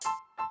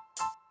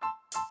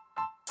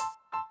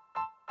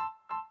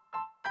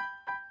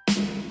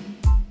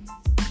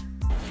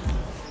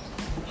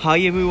Hi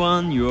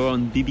everyone, you're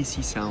on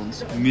BBC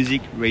Sounds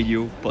Music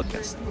Radio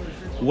Podcast.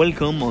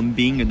 Welcome on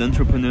being an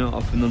entrepreneur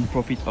of a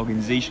non-profit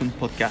organization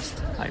podcast.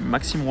 I'm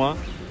Maxime Roy,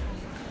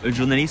 a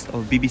journalist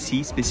of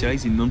BBC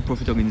specialized in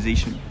non-profit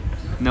organization.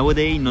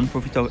 Nowadays,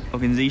 non-profit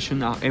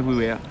organizations are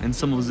everywhere and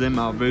some of them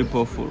are very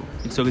powerful.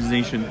 It's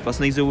organizations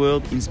fascinate the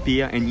world,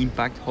 inspire and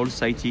impact whole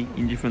society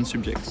in different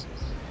subjects.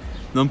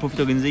 Non-profit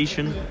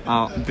organizations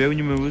are very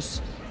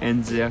numerous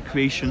and their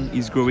creation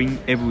is growing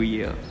every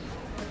year.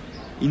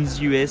 In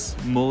the US,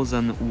 more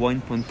than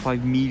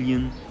 1.5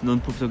 million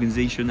non-profit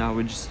organizations are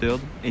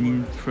registered, and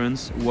in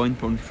France,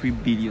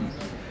 1.3 billion.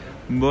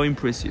 More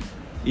impressive,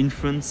 in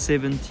France,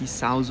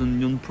 70,000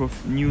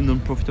 new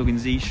non-profit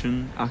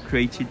organizations are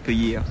created per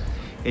year,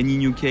 and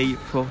in UK,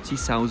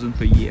 40,000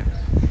 per year.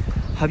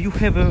 Have you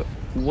ever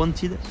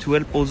wanted to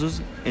help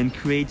others and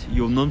create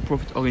your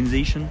non-profit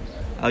organization?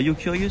 Are you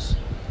curious?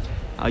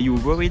 Are you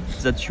worried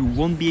that you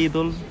won't be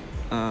able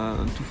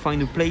to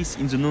find a place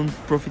in the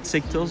non-profit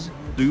sectors?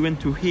 Do you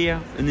want to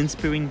hear an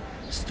inspiring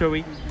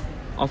story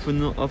of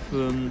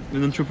an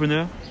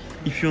entrepreneur?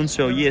 If you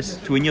answer yes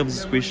to any of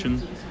these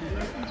questions,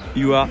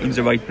 you are in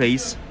the right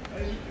place.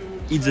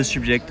 It's the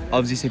subject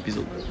of this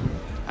episode.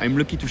 I'm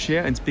lucky to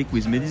share and speak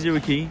with Mehdi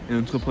Zerouki, an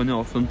entrepreneur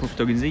of non-profit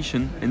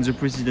organization and the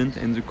president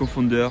and the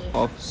co-founder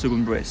of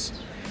Second Breath.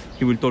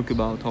 He will talk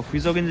about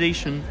his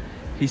organization,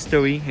 his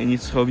story and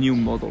its revenue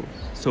model.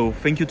 So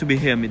thank you to be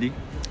here, Mehdi.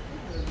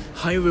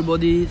 Hi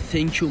everybody,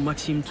 thank you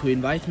Maxime to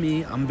invite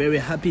me. I'm very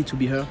happy to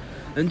be here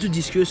and to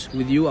discuss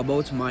with you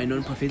about my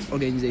non-profit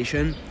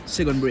organization,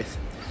 Second Breath.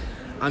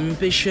 I'm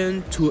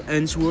impatient to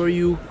answer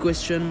your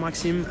question,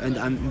 Maxime, and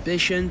I'm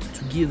impatient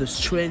to give the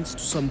strength to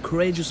some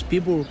courageous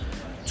people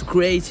to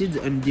create it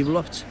and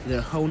develop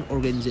their own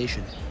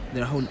organization,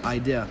 their own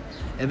idea,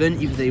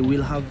 even if they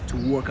will have to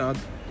work hard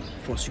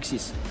for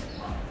success.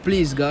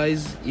 Please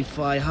guys, if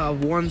I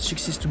have one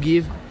success to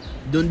give,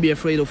 don't be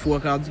afraid of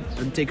work hard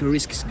and take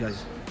risks,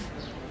 guys.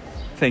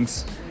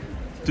 Thanks.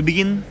 To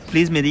begin,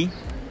 please, Mehdi,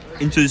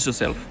 introduce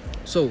yourself.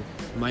 So,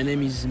 my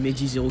name is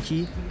Mehdi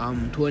Zerouki.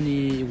 I'm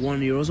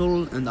 21 years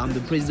old and I'm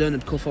the president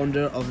and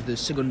co-founder of the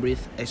Second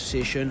Breath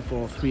Association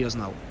for 3 years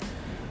now.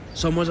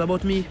 Some words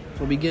about me.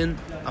 To begin,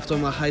 after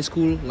my high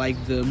school, like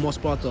the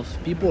most part of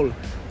people,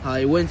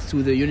 I went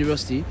to the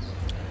university.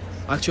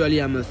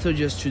 Actually, I'm a third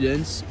year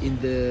student in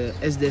the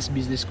SDS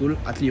Business School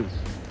at Lyon.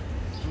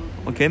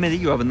 Okay, Mehdi,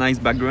 you have a nice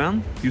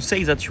background. You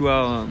say that you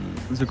are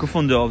the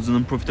co-founder of the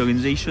non-profit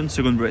organization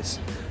Second Breath.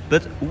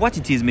 But what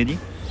it is, Mehdi?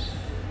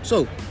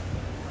 So,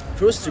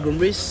 first, Second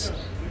Breath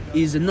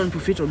is a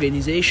non-profit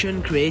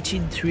organization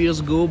created 3 years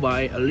ago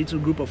by a little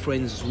group of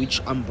friends,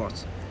 which I'm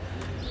part.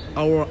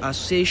 Our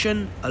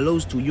association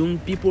allows to young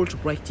people to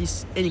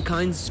practice any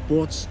kind of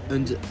sports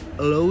and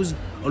allows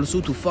also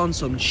to fund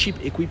some cheap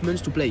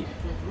equipment to play.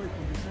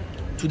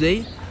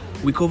 Today,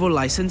 we cover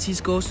licenses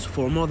costs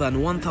for more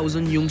than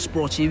 1,000 young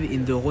sportive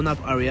in the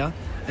Rhône-Alpes area,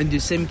 and in the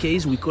same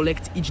case we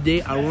collect each day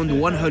around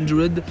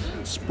 100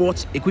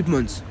 sports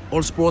equipment,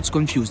 all sports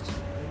confused.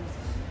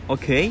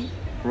 Okay,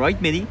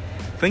 right, Mehdi.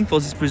 Thanks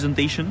for this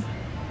presentation.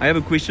 I have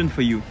a question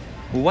for you.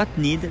 What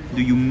need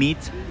do you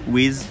meet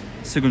with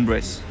Second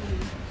Breath?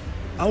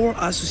 Our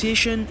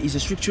association is a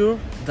structure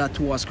that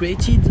was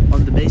created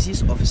on the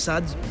basis of a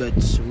sad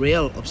but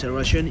real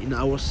observation in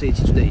our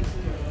society today.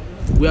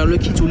 We are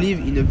lucky to live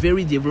in a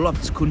very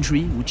developed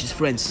country, which is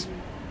France.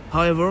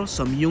 However,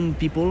 some young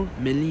people,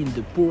 mainly in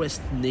the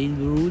poorest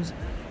neighborhoods,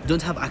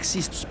 don't have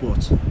access to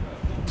sport.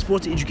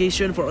 Sport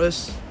education for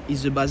us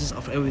is the basis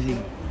of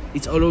everything.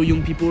 It allows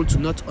young people to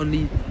not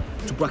only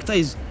to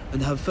practice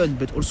and have fun,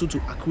 but also to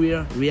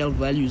acquire real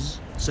values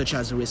such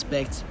as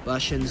respect,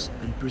 passions,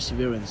 and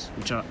perseverance,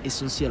 which are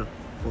essential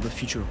for the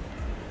future.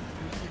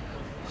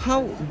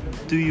 How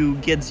do you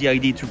get the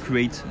idea to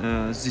create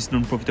this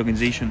non-profit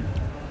organization?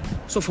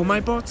 So for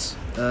my part,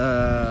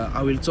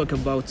 I will talk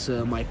about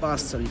my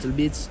past a little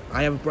bit.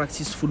 I have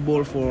practiced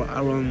football for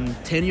around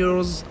 10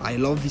 years. I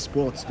love this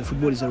sport. The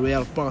football is a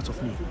real part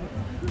of me.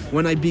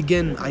 When I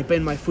began, I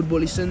paid my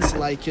football license,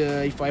 like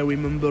if I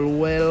remember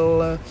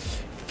well,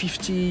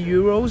 50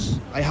 euros.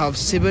 I have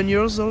 7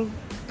 years old.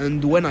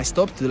 And when I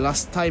stopped, the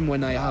last time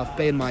when I have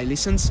paid my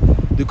license,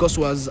 the cost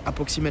was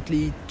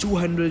approximately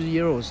 200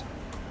 euros.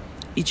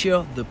 Each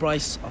year, the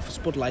price of a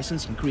sport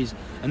license increases,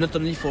 and not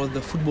only for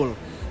the football.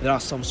 There are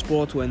some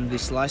sports when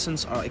this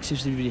license are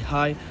excessively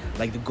high,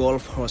 like the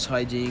golf, horse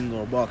riding,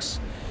 or box.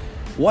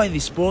 Why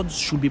this sport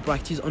should be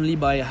practiced only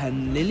by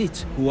an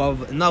elite who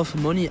have enough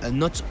money and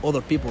not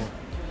other people?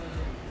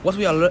 What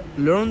we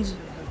learned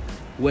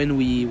when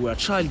we were a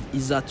child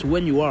is that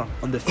when you are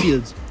on the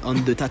field,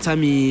 on the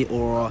tatami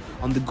or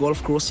on the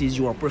golf courses,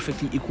 you are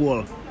perfectly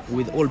equal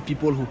with all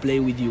people who play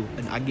with you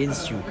and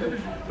against you.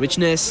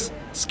 Richness,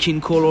 skin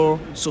color,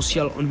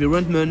 social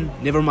environment,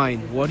 never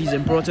mind. What is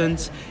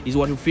important is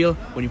what you feel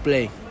when you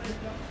play.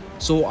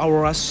 So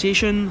our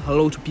association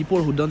allows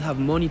people who don't have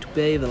money to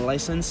pay the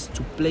license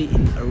to play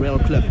in a real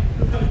club.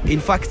 In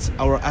fact,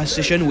 our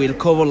association will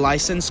cover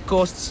license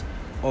costs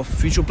of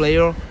future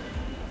players.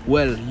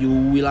 Well, you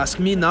will ask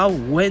me now,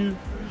 when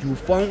you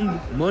found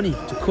money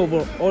to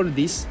cover all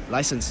this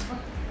license.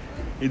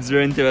 It's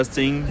very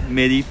interesting,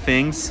 Mehdi.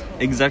 Thanks.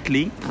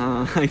 Exactly.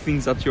 I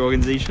think that your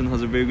organization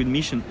has a very good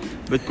mission.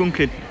 But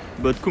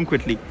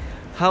concretely,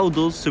 how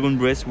does Second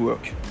Breath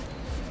work?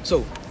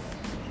 So,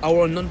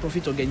 our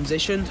non-profit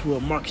organization, through a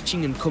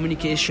marketing and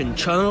communication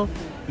channel,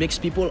 makes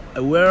people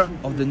aware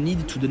of the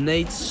need to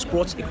donate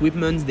sports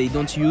equipment they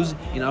don't use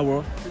in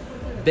our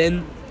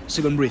band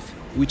Second Breath,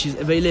 which is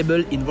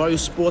available in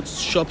various sports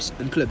shops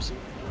and clubs.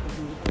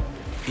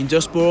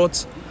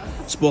 Intersport,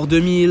 Sport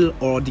 2000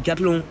 or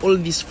Decathlon, all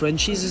these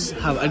franchises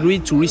have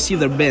agreed to receive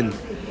their band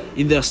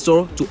in their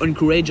store to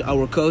encourage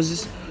our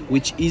causes,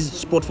 which is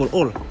sport for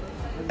all.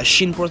 A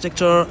shin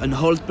protector, an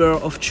old pair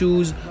of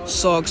shoes,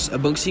 socks, a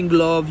boxing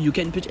glove, you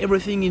can put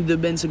everything in the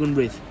band Second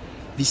Breath.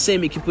 The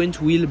same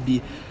equipment will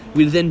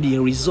then be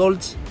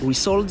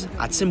resold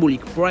at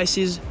symbolic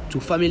prices to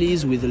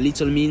families with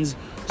little means,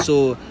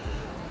 so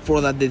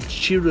for that the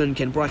children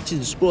can practice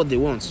the sport they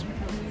want.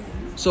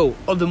 So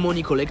all the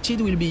money collected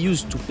will be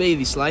used to pay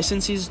these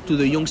licenses to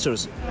the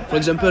youngsters. For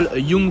example, a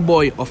young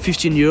boy of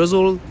 15 years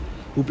old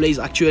who plays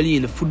actually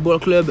in a football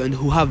club and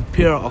who have a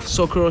pair of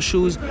soccer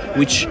shoes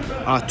which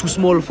are too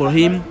small for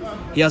him.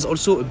 He has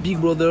also a big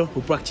brother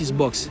who practices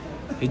box.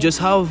 He just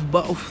have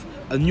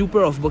a new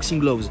pair of boxing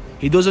gloves.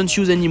 He doesn't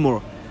use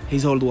anymore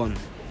his old one.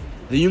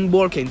 The young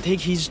boy can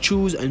take his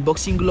shoes and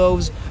boxing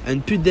gloves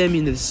and put them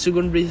in the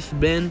Second Breath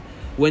band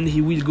when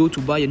he will go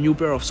to buy a new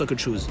pair of soccer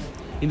shoes.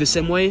 In the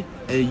same way,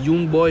 a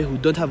young boy who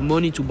don't have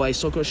money to buy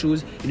soccer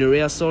shoes in a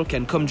real store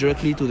can come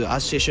directly to the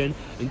association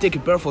and take a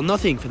pair for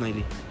nothing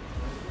finally.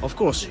 Of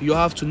course, you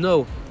have to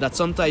know that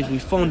sometimes we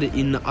found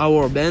in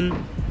our band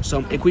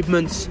some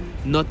equipment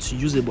not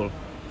usable.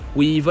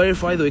 We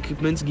verify the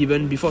equipment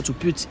given before to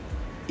put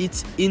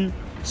it in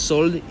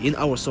sold in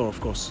our store, of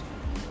course.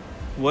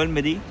 Well,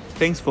 Mehdi,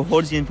 thanks for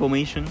all the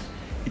information.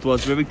 It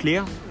was very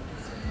clear.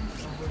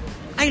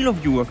 I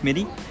love your work,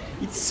 Mehdi.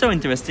 It's so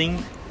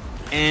interesting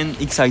and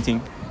exciting.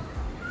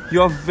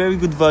 You have very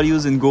good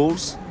values and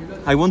goals.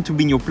 I want to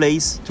be in your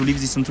place to live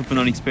this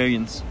entrepreneurial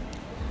experience.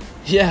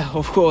 Yeah,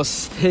 of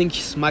course.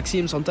 Thanks,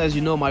 Maxime. Sometimes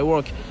my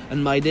work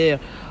and my day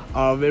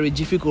are very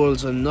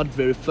difficult and not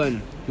very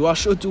fun. You are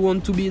sure to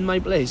want to be in my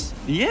place?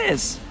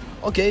 Yes.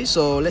 Okay,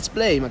 so let's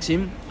play,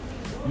 Maxime.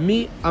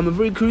 I'm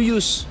very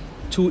curious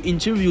to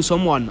interview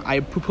someone.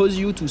 I propose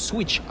you to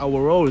switch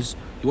our roles.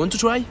 You want to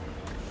try?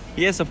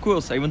 Yes, of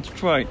course, I want to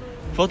try.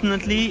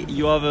 Fortunately,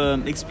 you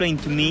have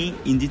explained to me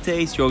in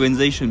details your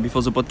organization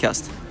before the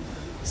podcast.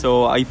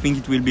 So I think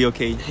it will be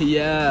okay.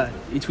 Yeah,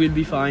 it will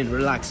be fine.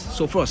 Relax.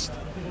 So first,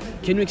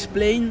 can you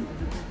explain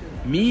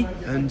me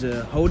and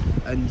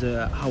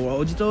our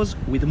auditors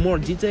with more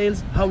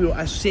details how your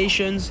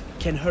associations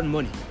can earn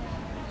money?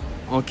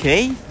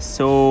 Okay,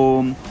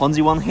 so on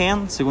the one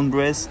hand, Second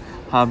Breath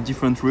have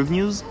different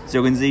revenues. The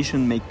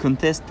organization make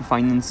contests to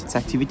finance its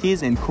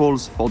activities and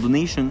calls for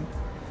donation.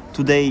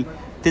 Today,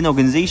 10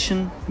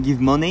 organizations give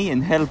money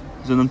and help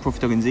the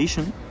non-profit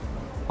organization.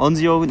 On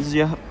the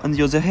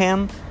other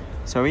hand,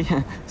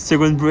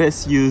 Second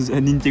Breath use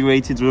an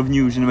integrated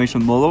revenue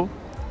generation model.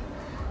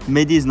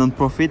 Mehdi's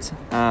non-profit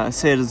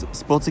sells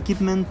sports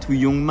equipment to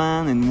young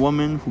men and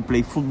women who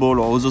play football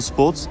or other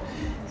sports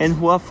and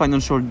who have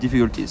financial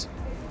difficulties.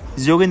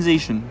 The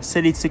organization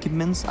sells its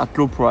equipment at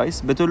low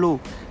price but allow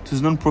to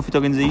the non-profit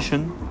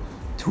organization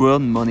to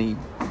earn money.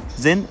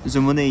 Then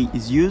the money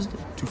is used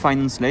to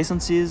finance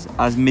licenses,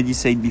 as Mehdi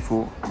said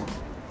before.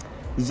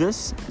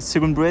 Thus,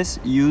 Second Breath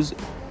use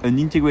an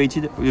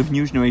integrated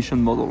revenue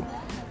generation model.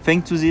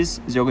 Thanks to this,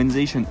 the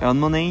organization earn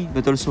money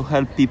but also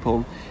help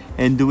people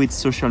and do its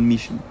social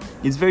mission.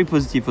 It's very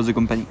positive for the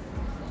company.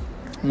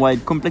 While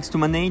complex to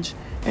manage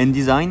and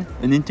design,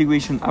 an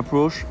integration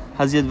approach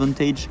has the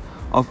advantage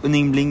of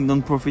enabling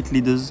non-profit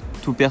leaders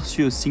to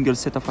pursue a single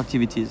set of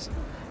activities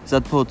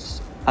that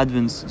both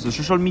advance the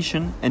social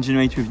mission and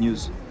generate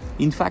revenues.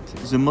 In fact,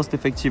 the most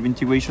effective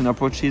integration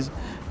approaches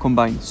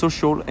combine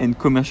social and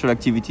commercial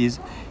activities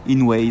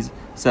in ways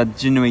that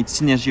generate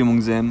synergy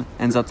among them,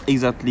 and that's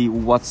exactly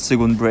what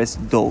Second Breath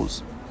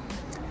does.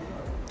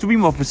 To be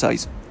more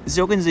precise, the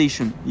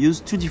organization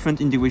used two different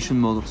integration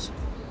models.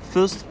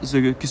 First,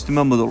 the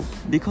customer model,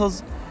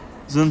 because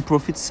the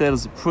non-profit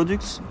sells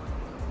products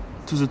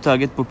to the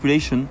target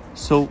population,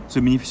 so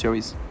the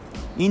beneficiaries.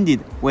 Indeed,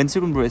 when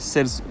Second Breath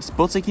sells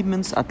sports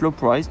equipment at low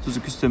price to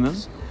the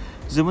customers,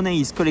 the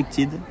money is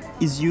collected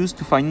is used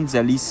to finance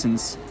their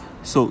license,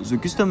 so the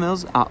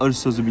customers are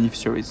also the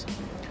beneficiaries.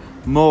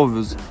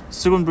 Moreover,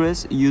 Second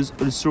Breath use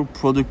also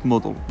product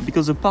model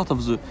because a part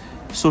of the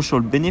social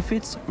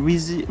benefits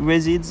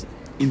resides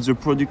in the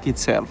product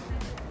itself.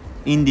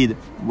 Indeed,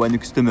 when a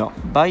customer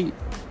buys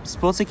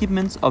sports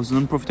equipment of the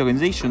non-profit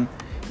organization,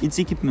 its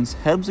equipment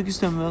helps the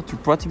customer to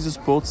practice the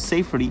sport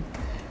safely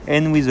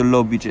and with a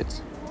low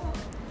budget.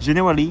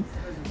 Generally,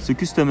 the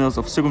customers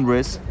of Second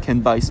Breath can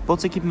buy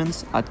sports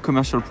equipment at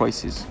commercial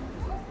prices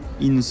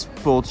in a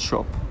sports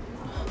shop.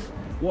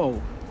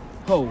 Wow.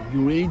 Oh,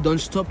 you really don't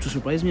stop to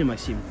surprise me,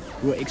 Maxime.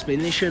 Your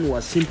explanation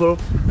was simple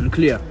and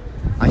clear.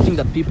 I think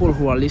that people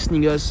who are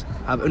listening us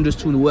have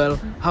understood well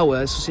how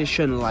an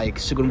association like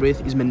Second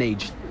Breath is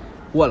managed.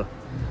 Well,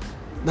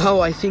 now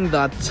I think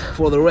that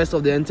for the rest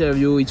of the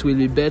interview it will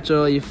be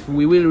better if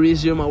we will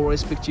resume our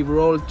respective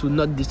role to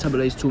not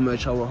destabilize too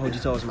much our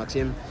auditors,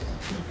 Maxime.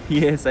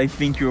 Yes, I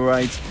think you're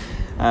right.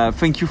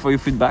 Thank you for your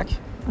feedback.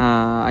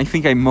 I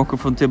think I'm more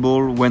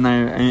comfortable when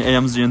I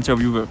am the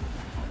interviewer.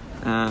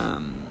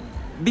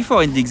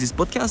 Before ending this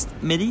podcast,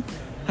 Mehdi,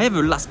 I have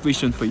a last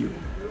question for you.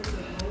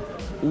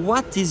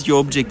 What is your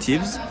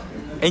objectives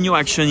and your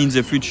action in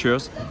the future,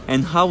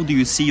 and how do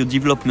you see your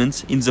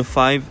development in the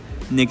 5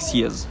 next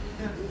years?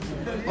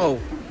 Oh,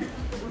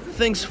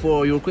 thanks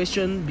for your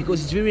question,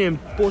 because it's very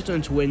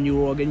important when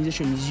your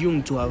organization is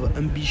young to have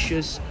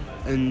ambitious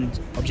and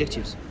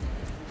objectives.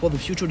 For the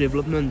future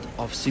development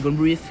of Second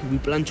Breath, we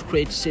plan to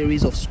create a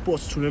series of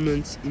sports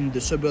tournaments in the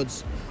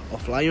suburbs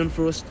of Lyon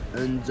first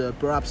and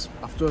perhaps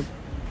after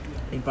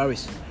in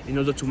Paris, in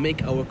order to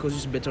make our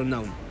causes better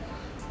known.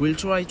 We'll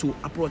try to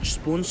approach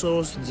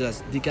sponsors such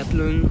as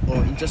Decathlon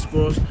or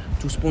Intersport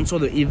to sponsor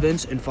the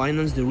events and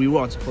finance the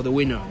rewards for the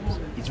winner.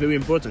 It's very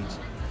important.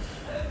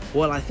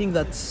 Well, I think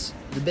that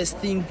the best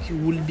thing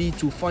will be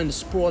to find a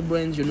sport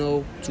brand,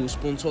 to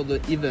sponsor the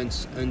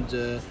events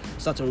and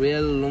start a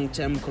real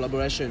long-term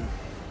collaboration.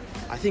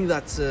 I think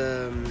that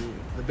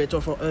the better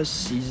for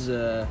us is,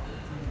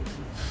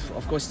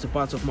 of course, it's a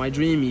part of my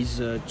dream, is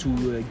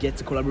to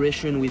get a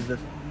collaboration with a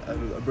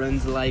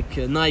brand like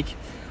Nike.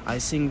 I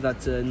think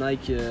that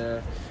Nike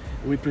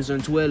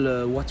represents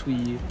well what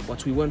we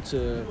want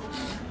to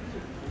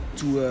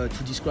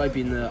describe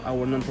in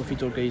our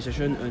non-profit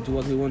organization and to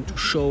what we want to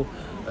show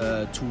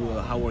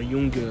to our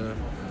young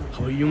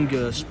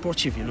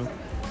sportive.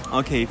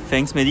 Okay,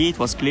 thanks, Mehdi. It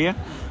was clear.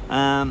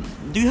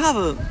 Do you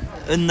have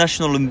a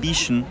national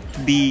ambition to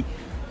be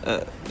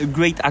a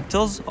great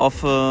actors of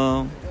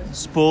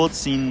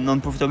sports in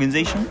non-profit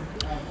organization?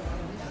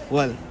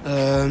 Well,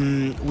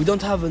 we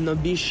don't have an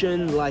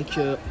ambition like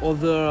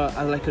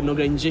like an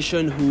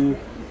organization who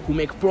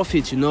make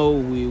profit.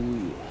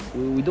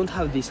 We don't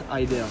have this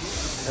idea.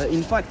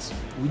 In fact,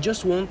 we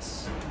just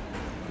want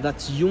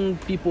that young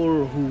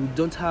people who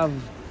don't have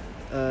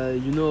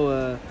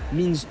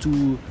means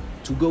to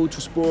go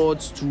to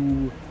sports,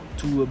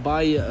 to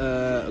buy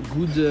a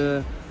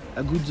good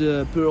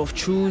pair of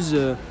shoes,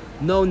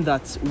 knowing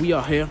that we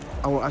are here,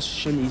 our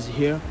association is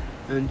here,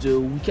 and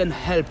we can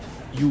help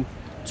you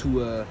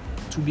to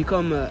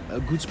become a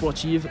good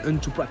sportive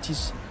and to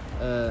practice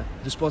the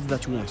sport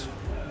that you want.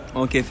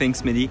 Okay,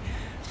 thanks, Mehdi,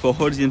 for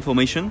all the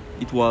information.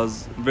 It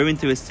was very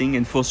interesting,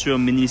 and for sure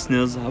many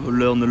listeners have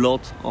learned a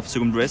lot of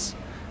Second Breath,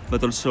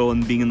 but also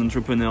on being an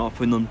entrepreneur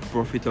of a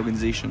non-profit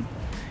organization.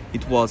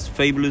 It was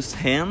fabulous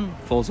hand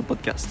for the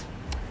podcast.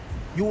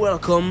 You're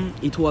welcome.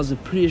 It was a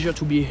pleasure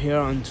to be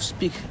here and to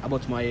speak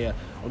about my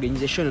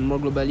organization and more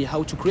globally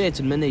how to create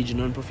and manage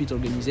non-profit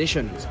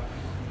organizations.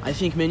 I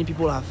think many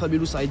people have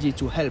fabulous ideas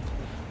to help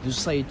the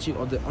society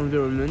or the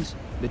environment,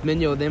 but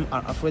many of them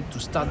are afraid to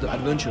start the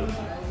adventure.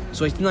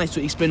 So it's nice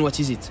to explain what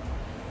is it.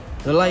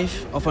 The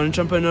life of an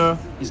entrepreneur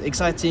is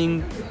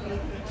exciting,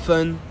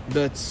 fun,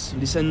 but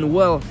listen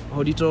well,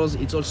 auditors,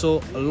 it's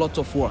also a lot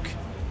of work.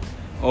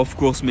 Of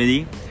course,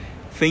 Mehdi.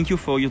 Thank you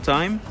for your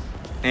time.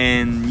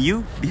 And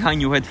you,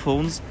 behind your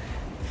headphones,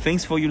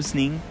 thanks for your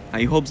listening.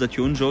 I hope that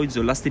you enjoyed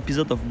the last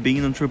episode of Being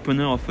an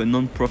Entrepreneur of a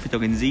Non-Profit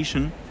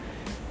Organization.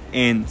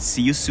 And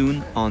see you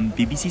soon on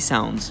BBC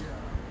Sounds.